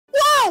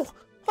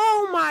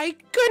Oh my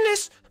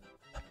goodness!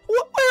 Where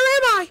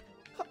am I?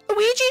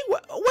 Luigi?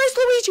 Where's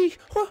Luigi?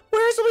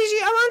 Where's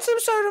Luigi? I'm on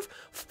some sort of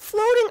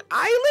floating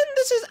island?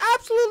 This is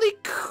absolutely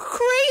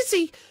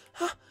crazy!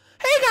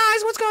 Hey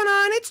guys, what's going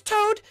on? It's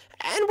Toad,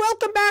 and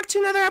welcome back to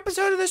another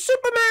episode of the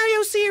Super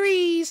Mario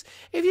series!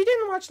 If you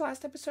didn't watch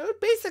last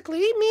episode, basically,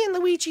 me and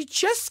Luigi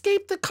just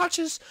escaped the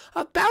clutches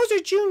of Bowser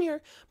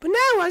Jr., but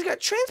now I got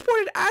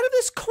transported out of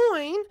this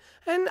coin,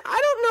 and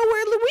I don't know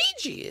where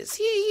Luigi is.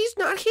 He's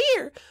not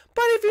here.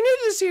 But if you're new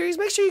to the series,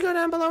 make sure you go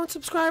down below and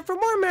subscribe for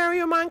more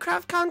Mario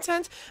Minecraft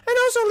content, and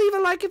also leave a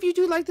like if you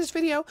do like this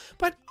video.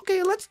 But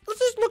okay, let's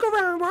just look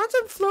around. We're on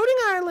some floating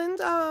island.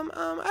 I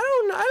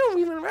don't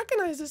even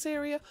recognize this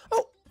area.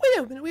 Oh, wait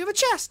a minute, we have a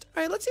chest.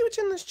 All right, let's see what's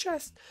in this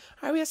chest.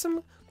 All right, we have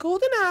some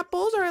golden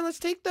apples. All right, let's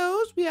take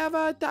those. We have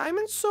a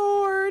diamond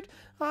sword,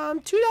 2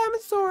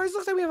 diamond swords.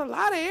 Looks like we have a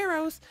lot of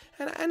arrows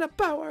and a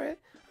bow. All right,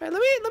 let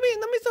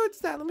me sort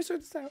this out. Let me sort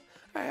this out.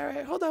 All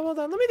right, hold on.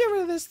 Let me get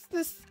rid of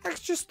this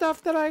extra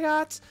stuff that I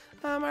got.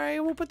 All right,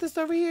 we'll put this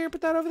over here,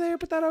 put that over there,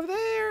 put that over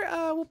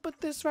there. We'll put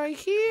this right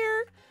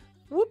here.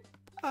 Whoop.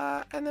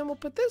 And then we'll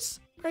put this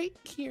right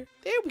here.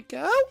 There we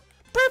go.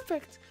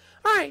 Perfect.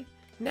 All right,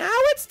 now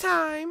it's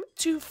time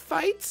to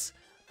fight.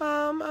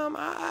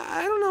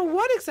 I don't know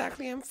what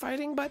exactly I'm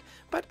fighting, but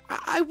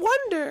I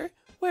wonder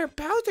where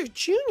Bowser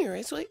Jr.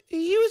 is. Like,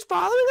 he was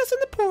following us in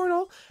the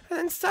portal, and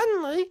then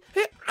suddenly...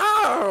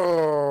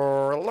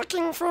 Oh,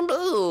 looking for me,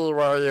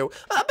 were you?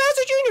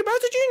 Bowser Jr.,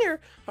 Bowser Jr.!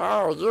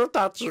 Oh, you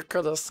thought you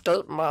could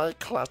escape my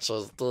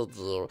clutches, did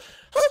you?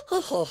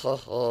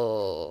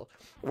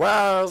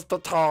 Where's the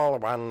tall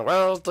one?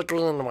 Where's the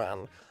green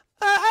one?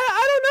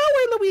 I don't know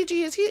where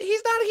Luigi is.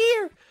 He's not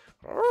here.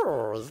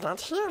 Oh, he's not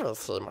here,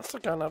 is he? Must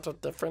have gone out a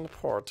different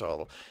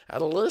portal.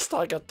 At least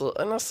I get the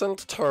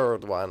innocent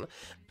Toad one.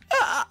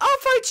 I'll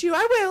fight you,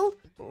 I will.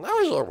 No,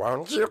 you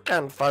won't. You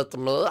can't fight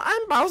me.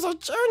 I'm Bowser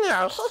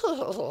Jr.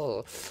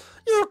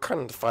 You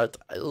couldn't fight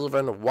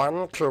even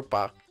one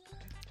Koopa.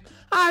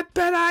 I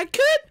bet I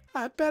could.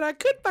 I bet I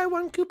could fight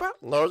one Koopa.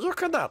 No, you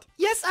cannot.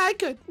 Yes, I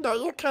could. No,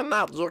 you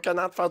cannot. You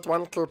cannot fight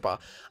one Koopa.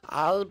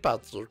 I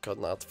bet you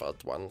cannot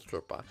fight one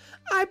Koopa.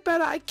 I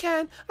bet I can.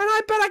 And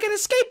I bet I can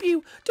escape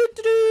you.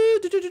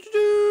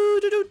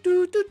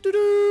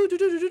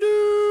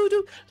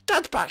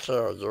 Get back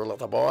here, you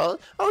little boy.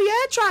 Oh,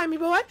 yeah? Try me,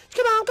 boy.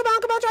 Come on, try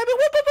me.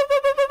 Whoop, whoop, whoop,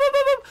 whoop, whoop,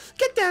 whoop, whoop.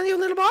 Get down, you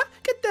little boy.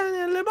 Get down,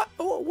 you little boy.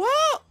 Oh,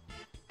 whoa.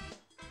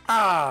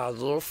 Ah,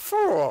 you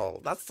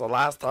fool. That's the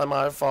last time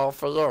I fall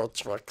for your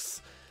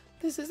tricks.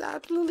 This is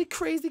absolutely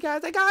crazy,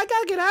 guys. I gotta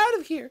get out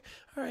of here.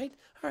 All right,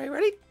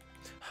 ready?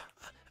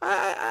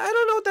 I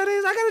don't know what that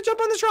is. I gotta jump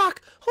on this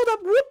rock. Hold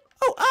up. Whoop.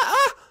 Oh,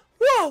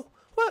 whoa.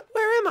 What?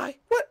 Where am I?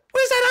 What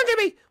is that under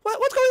me?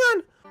 What's going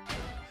on?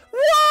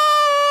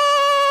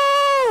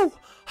 Whoa!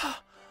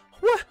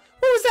 What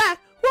was that?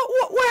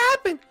 What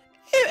happened?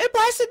 It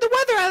blasted the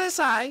weather out of this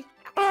eye.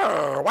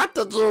 Oh, what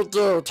did you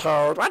do,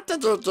 Toad? What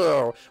did you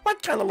do?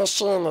 What kind of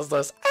machine is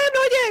this? I have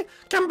no idea.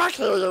 Come back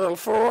here, you little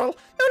fool.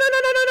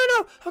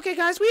 No. Okay,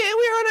 guys, we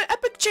are on an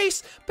epic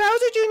chase.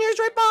 Bowser Jr. is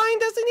right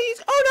behind us, and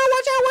he's... Oh, no,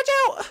 watch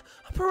out.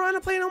 A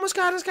piranha plane almost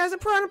got us, guys. A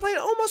piranha plane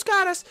almost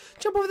got us.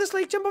 Jump over this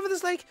lake.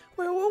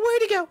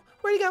 Where'd he go?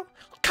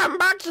 Come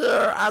back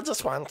here. I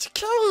just want to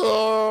kill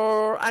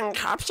you and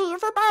capture you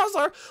for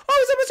Bowser. Oh,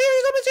 he's almost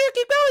here.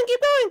 Keep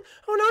going.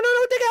 Oh, no.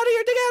 Dig out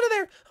of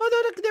there. Oh, no,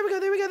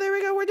 there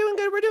we go. We're doing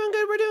good.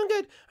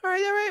 All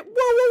right.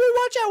 Whoa.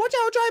 Watch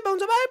out.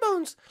 Dry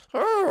bones.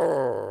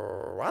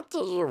 Oh, what do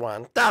you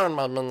want? Down,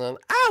 my minion.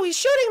 Ow, he's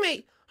shooting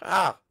me.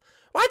 Ah.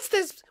 What's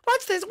this?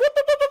 Whoop.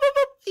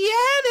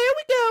 Yeah, there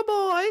we go,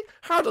 boy.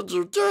 How did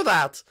you do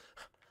that?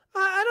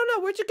 I don't know.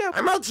 Where'd you go?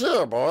 I'm out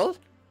here, boy.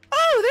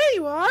 Oh, there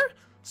you are.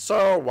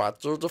 So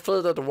what? You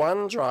defeated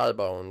one dry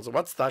bones.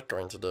 What's that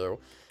going to do?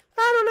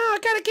 I don't know. I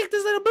gotta kick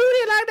this little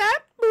booty like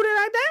that.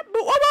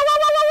 Whoa.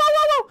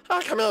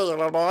 Oh, come here, you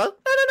little boy. No.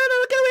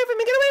 Get away from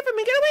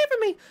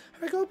me.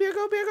 All right, go up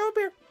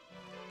here.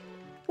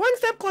 One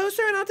step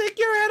closer and I'll take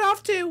your head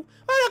off too.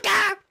 Oh, look.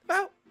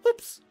 Oh,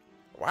 oops.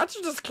 Why'd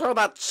you just kill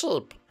that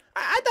sheep?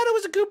 I thought it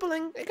was a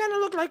Koopaling. It kind of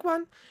looked like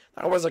one.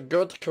 That was a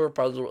good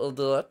Koopa, you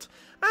idiot.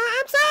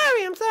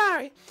 I'm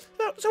sorry.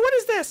 So what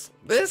is this?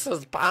 This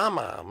is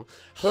Bob-omb.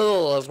 He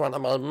is one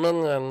of my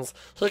minions.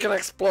 He can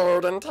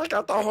explode and take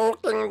out the whole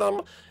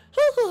kingdom.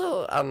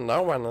 And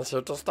no one is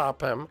here to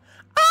stop him.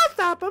 I'll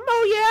stop him.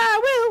 Oh, yeah, I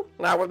will.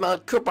 Now with my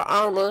Koopa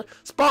army,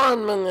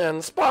 spawn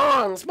minions,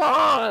 spawn.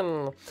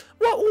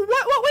 What?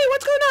 Wait,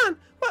 what's going on?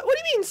 What do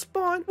you mean,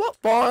 spawn? What?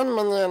 Spawn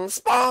minions,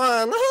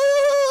 spawn.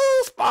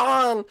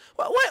 Spawn.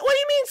 What do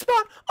you mean,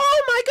 spawn? Oh,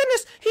 my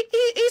goodness.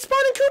 He's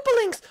spawning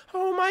Koopalings.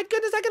 Oh, my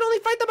goodness. I can only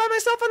fight them by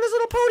myself on this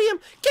little podium.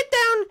 Get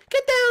down.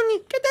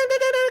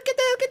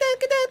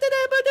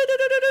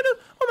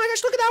 Oh, my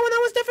gosh, look at that one.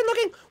 That was different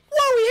looking.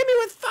 Whoa, he hit me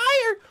with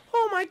fire.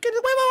 Oh, my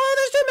goodness. Whoa,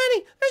 there's too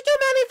many. There's too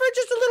many for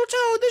just a little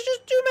toad. There's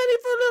just too many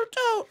for a little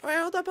toad. All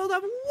right, hold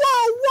up.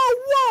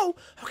 Whoa.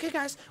 Okay,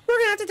 guys, we're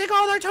going to have to take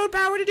all our toad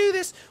power to do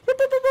this. Oh,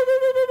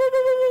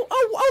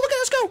 look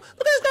at us go.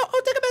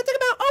 Oh, take him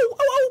out.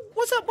 Oh,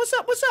 what's up? What's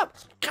up? What's up?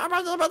 Yeah,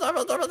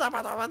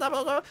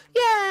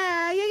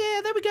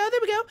 there we go, there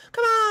we go.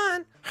 Come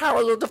on. How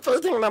are you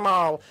defeating them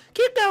all?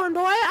 Keep going,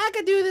 boy. I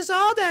could do this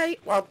all day.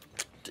 Well,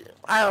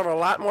 I have a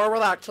lot more where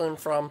that came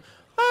from.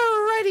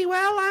 Alrighty,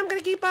 well, I'm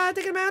gonna keep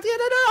taking him out. Yeah,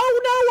 no,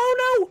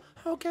 oh no.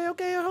 Okay,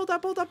 hold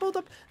up.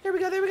 There we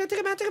go. Take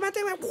him out. There we go.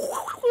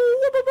 Whoa.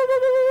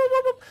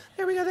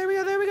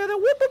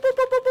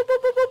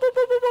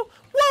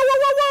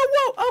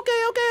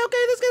 Okay.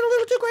 This is getting a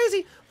little too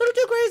crazy.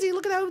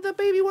 Look at that. The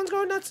baby one's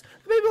going nuts.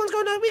 We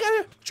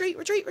gotta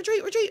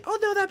retreat. Oh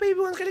no, that baby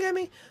one's gonna get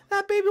me.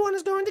 That baby one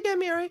is going to get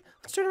me. All right,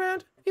 let's turn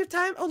around. We have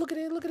time. Oh, look at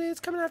it.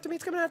 It's coming after me.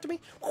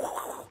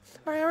 All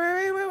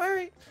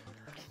right.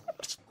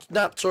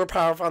 Not too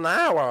powerful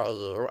now, are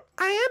you?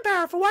 I am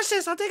powerful. Watch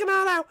this. I'll take him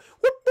all out.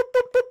 Whoop.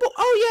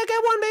 Oh, yeah,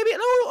 get one, baby.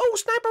 Oh,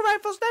 sniper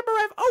rifle.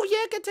 Oh,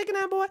 yeah, get taken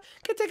out, boy.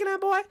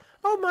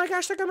 Oh, my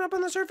gosh, they're coming up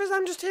on the surface.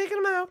 I'm just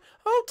taking them out.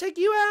 Oh, take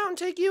you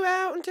out.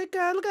 Look at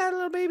that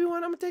little baby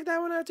one. I'm going to take that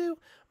one out, too.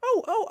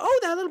 Oh,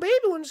 that little baby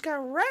one just got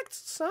wrecked,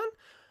 son.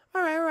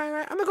 All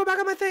right. I'm going to go back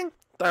on my thing.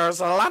 There's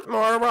a lot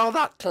more where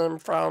that came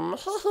from.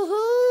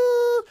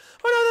 Oh,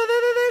 no,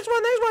 there's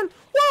one.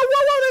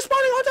 Whoa, they're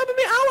spawning on top of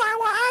me. Ow.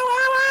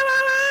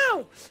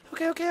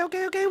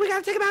 Okay. We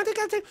gotta take him out. Whoa.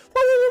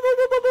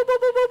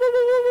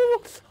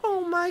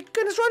 Oh, my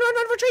goodness. Run.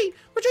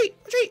 Retreat.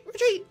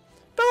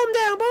 Bow him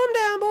down,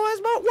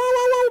 boys.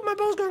 Whoa. My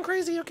bow's going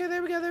crazy. Okay,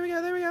 there we go.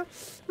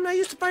 I'm not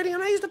used to fighting.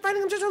 I'm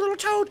just a little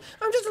toad.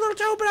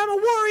 But I'm a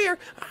warrior.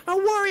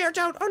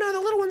 Toad. Oh, no, the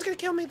little one's gonna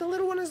kill me. The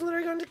little one is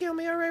literally going to kill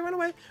me. All right, run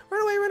away.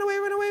 Whoop.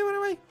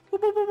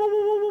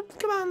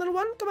 Come on, little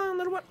one.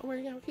 Oh, where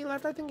you go? He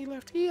left. I think he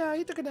left. He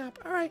took a nap.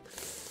 All right.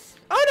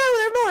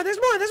 Oh, no, there's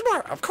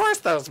more. Of course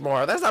there's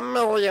more. There's a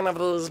million of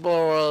these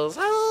boys.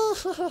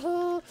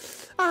 All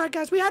right,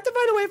 guys, we have to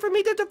find a way for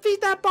me to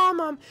defeat that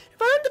Bob-omb.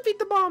 If I don't defeat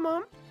the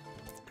Bob-omb,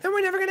 then we're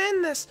never going to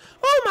end this.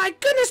 Oh, my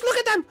goodness, look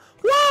at them.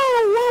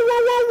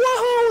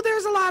 Whoa.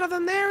 There's a lot of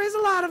them. There is a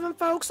lot of them,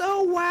 folks.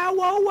 Oh, wow.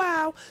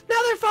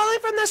 Now they're falling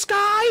from the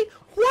sky.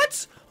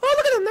 What? Oh,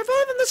 look at them. They're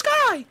falling from the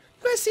sky. You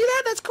guys see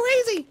that? That's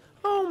crazy.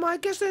 Oh, my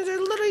gosh, they're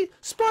literally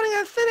spawning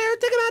out of thin air.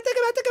 Take them out.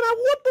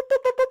 Whoop.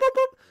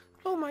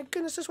 Oh my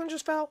goodness, this one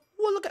just fell.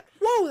 Whoa,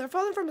 they're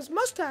falling from his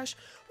mustache.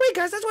 Wait,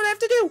 guys, that's what I have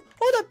to do.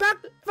 Hold up,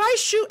 back. If I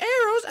shoot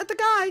arrows at the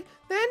guy,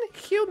 then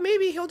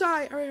maybe he'll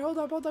die. All right, hold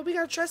up. We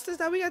gotta test this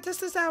out.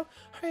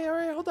 All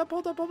right, hold up.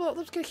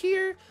 Let's get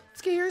here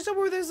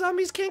somewhere the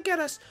zombies can't get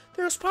us.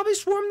 They'll probably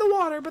swarm the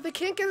water, but they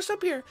can't get us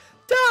up here.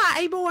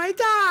 Die, boy,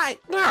 die.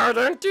 No,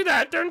 don't do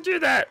that.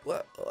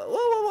 Whoa,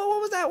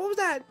 what was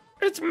that?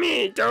 It's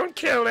me. Don't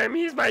kill him.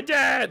 He's my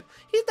dad.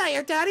 He's not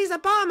your dad. He's a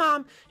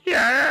Bob-omb.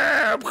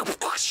 Yeah. Whoa.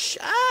 Okay.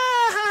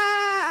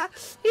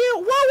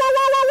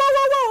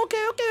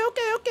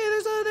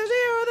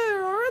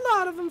 There are a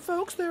lot of them,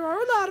 folks.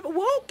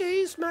 Whoa, okay,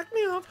 you smacked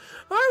me off.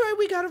 All right,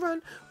 we gotta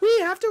run. We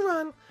have to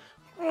run.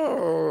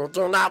 Oh,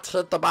 do not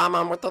hit the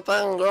Bob-omb with the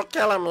thing. You'll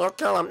kill him.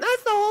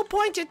 That's the whole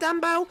point, you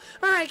dumbo. All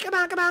right, come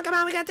on. We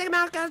gotta take him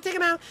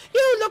out.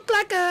 You look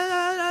like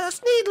a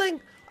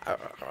sneedling.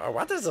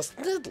 What is a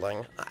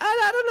sneedling?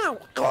 I don't know.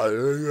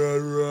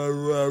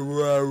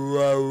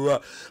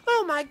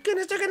 Oh my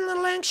goodness, they're getting a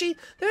little anxious.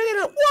 Whoa,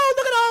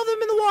 look at all of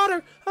them in the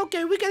water.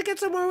 Okay, we gotta get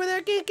somewhere where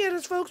they can't get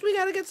us, folks. All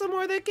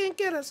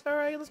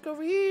right, let's go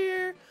over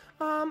here.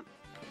 All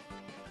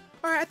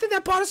right, I think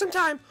that bought us some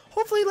time.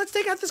 Hopefully, let's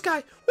take out this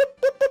guy. Whoop.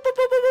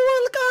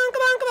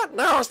 Come on.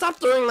 No, stop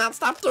doing that.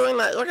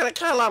 You're gonna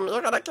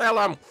kill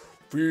him.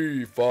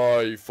 Fee,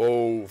 fi,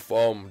 fo,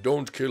 fum.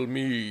 Don't kill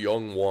me,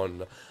 young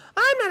one.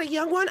 I'm not a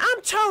young one.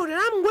 I'm Toad, and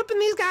I'm whipping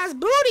these guys'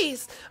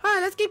 booties. All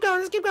right, let's keep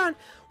going. Hey,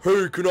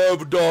 can I have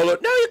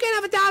 $1? No, you can't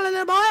have $1,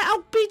 little boy.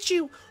 I'll beat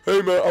you.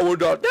 Hey, man, I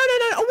want that. No.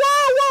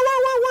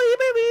 You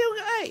baby.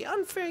 Hey,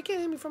 unfair. You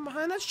can't hit me from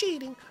behind. That's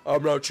cheating.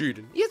 I'm not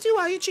cheating. Yes, you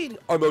are. You're cheating.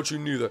 I'm not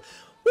cheating either.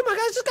 Oh my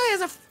gosh, this guy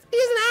has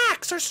he's an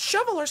axe or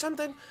shovel or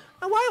something.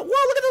 Whoa,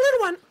 look at the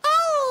little one.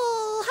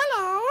 Oh,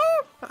 hello.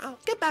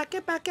 Get back.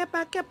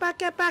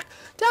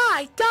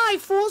 Die,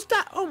 fools,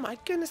 die. Oh my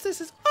goodness, oh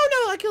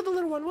no, I killed the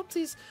little one.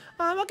 Whoopsies.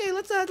 Okay,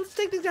 let's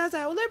take these guys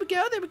out. Well, there we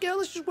go.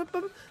 Let's just whip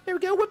them. There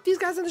we go. Whip these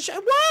guys in the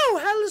Whoa,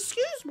 hell,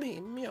 excuse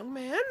me, young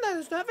man. That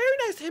is not very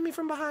nice to hit me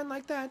from behind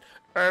like that.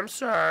 I'm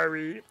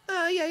sorry.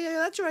 Yeah,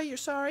 that's right. You're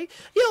sorry.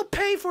 You'll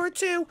pay for it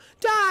too.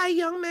 Die,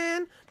 young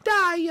man.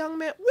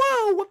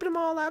 Whoa, whipping them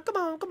all out. Come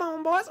on,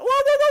 boys.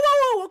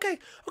 Whoa. Okay,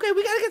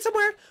 we gotta get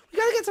somewhere.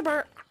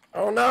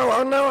 Oh no,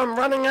 I'm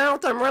running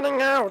out.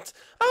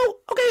 Oh,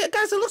 okay,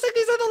 guys, it looks like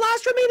these are the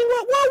last remaining.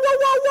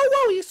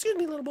 Whoa. Excuse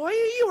me, little boy.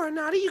 You are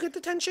naughty. You get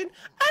detention.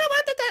 I don't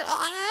want detention.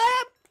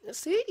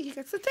 See, he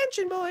gets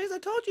detention, boys. I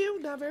told you.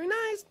 Not very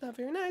nice. All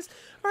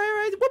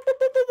right. Whoop.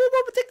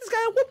 Take this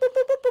guy. Whoop.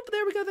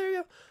 There we go.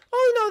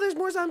 Oh, no, there's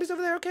more zombies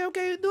over there.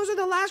 Okay. Those are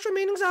the last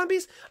remaining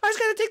zombies. I just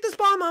gotta take this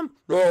Bob-omb.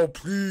 No,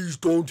 please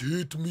don't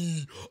hit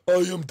me.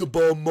 I am the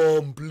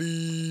Bob-omb,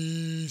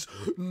 please.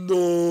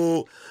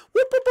 No.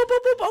 Whoop.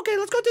 Okay,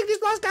 let's go take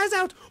these last guys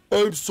out.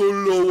 I'm so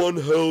low on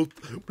health.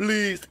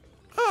 Please.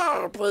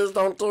 Oh, please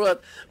don't do it.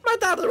 My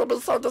daddy will be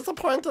so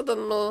disappointed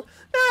in me.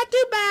 Ah,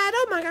 too bad.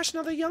 Oh my gosh,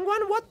 another young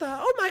one. What the?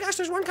 Oh my gosh,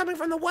 there's one coming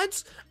from the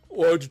woods.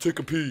 Why'd you take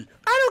a pee?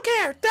 I don't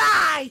care.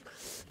 Die!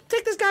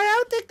 Take this guy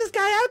out. Take this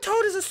guy out.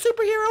 Toad is a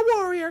superhero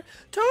warrior.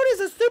 Toad is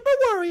a super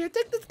warrior.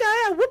 Take this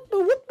guy out. Whoop,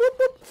 whoop, whoop,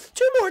 whoop.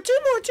 Two more. There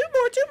we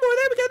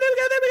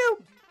go.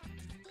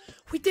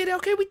 We did it.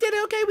 Okay, we did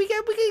it. Okay, we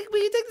can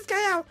take this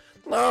guy out.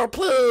 No,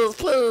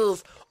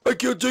 please. I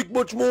can't take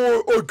much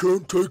more.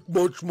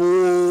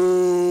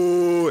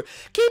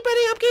 Keep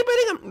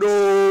hitting him.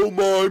 No,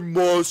 my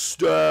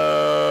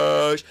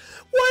mustache.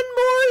 One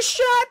more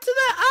shot to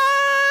the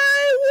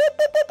eye.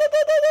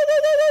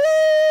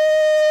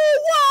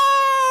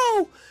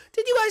 Whoa!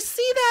 Did you guys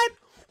see that?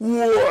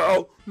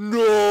 Wow.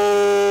 No.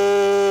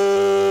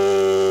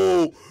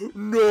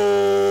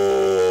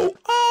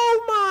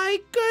 Oh my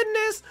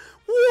goodness.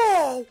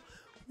 Whoa.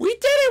 We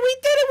did it. We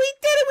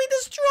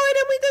destroyed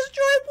him.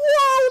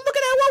 Whoa, look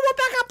at that. Whoa,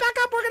 back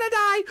up. We're gonna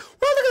die.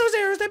 Whoa, look at those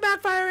arrows. They're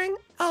backfiring.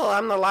 Oh,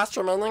 I'm the last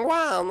remaining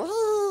one.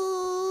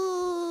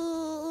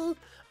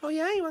 Oh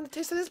yeah, you want a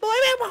taste of this boy?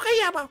 Okay,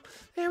 yeah, well,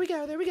 there we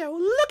go.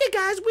 Look at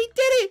guys, we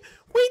did it.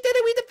 We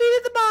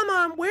defeated the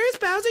Bob-omb. Where's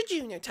Bowser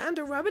Jr.? Time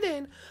to rub it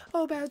in.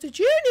 Oh, Bowser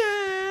Jr.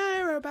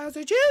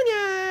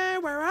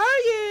 Where are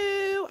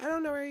you? I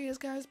don't know where he is,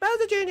 guys.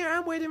 Bowser Jr.,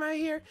 I'm waiting right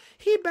here.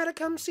 He better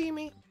come see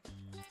me.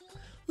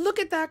 Look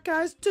at that,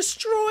 guys.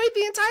 Destroyed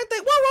the entire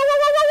thing.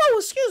 Whoa.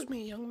 Excuse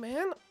me, young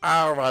man.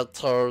 All right,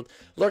 Toad.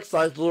 Looks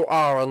like you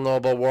are a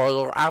noble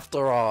warrior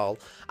after all.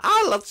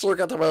 I'll let you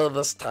get away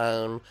this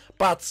time,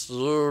 but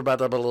you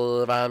better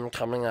believe I'm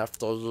coming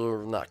after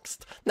you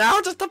next.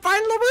 Now just to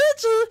find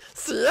Luigi.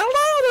 See you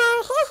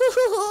later.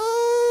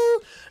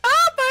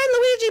 I'll find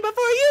Luigi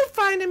before you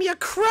find him, you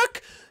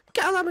crook.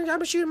 I'm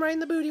gonna shoot him right in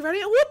the booty.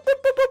 Ready? Whoop.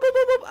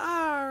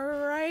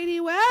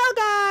 Alrighty, well,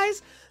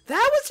 guys.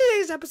 That was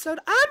today's episode.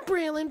 I'm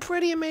Braylon,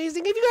 pretty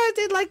amazing. If you guys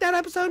did like that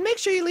episode, make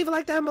sure you leave a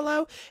like down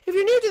below. If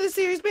you're new to the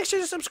series, make sure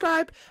to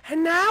subscribe.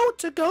 And now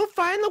to go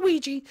find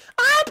Luigi.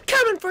 I'm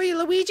coming for you,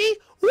 Luigi.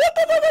 Woo!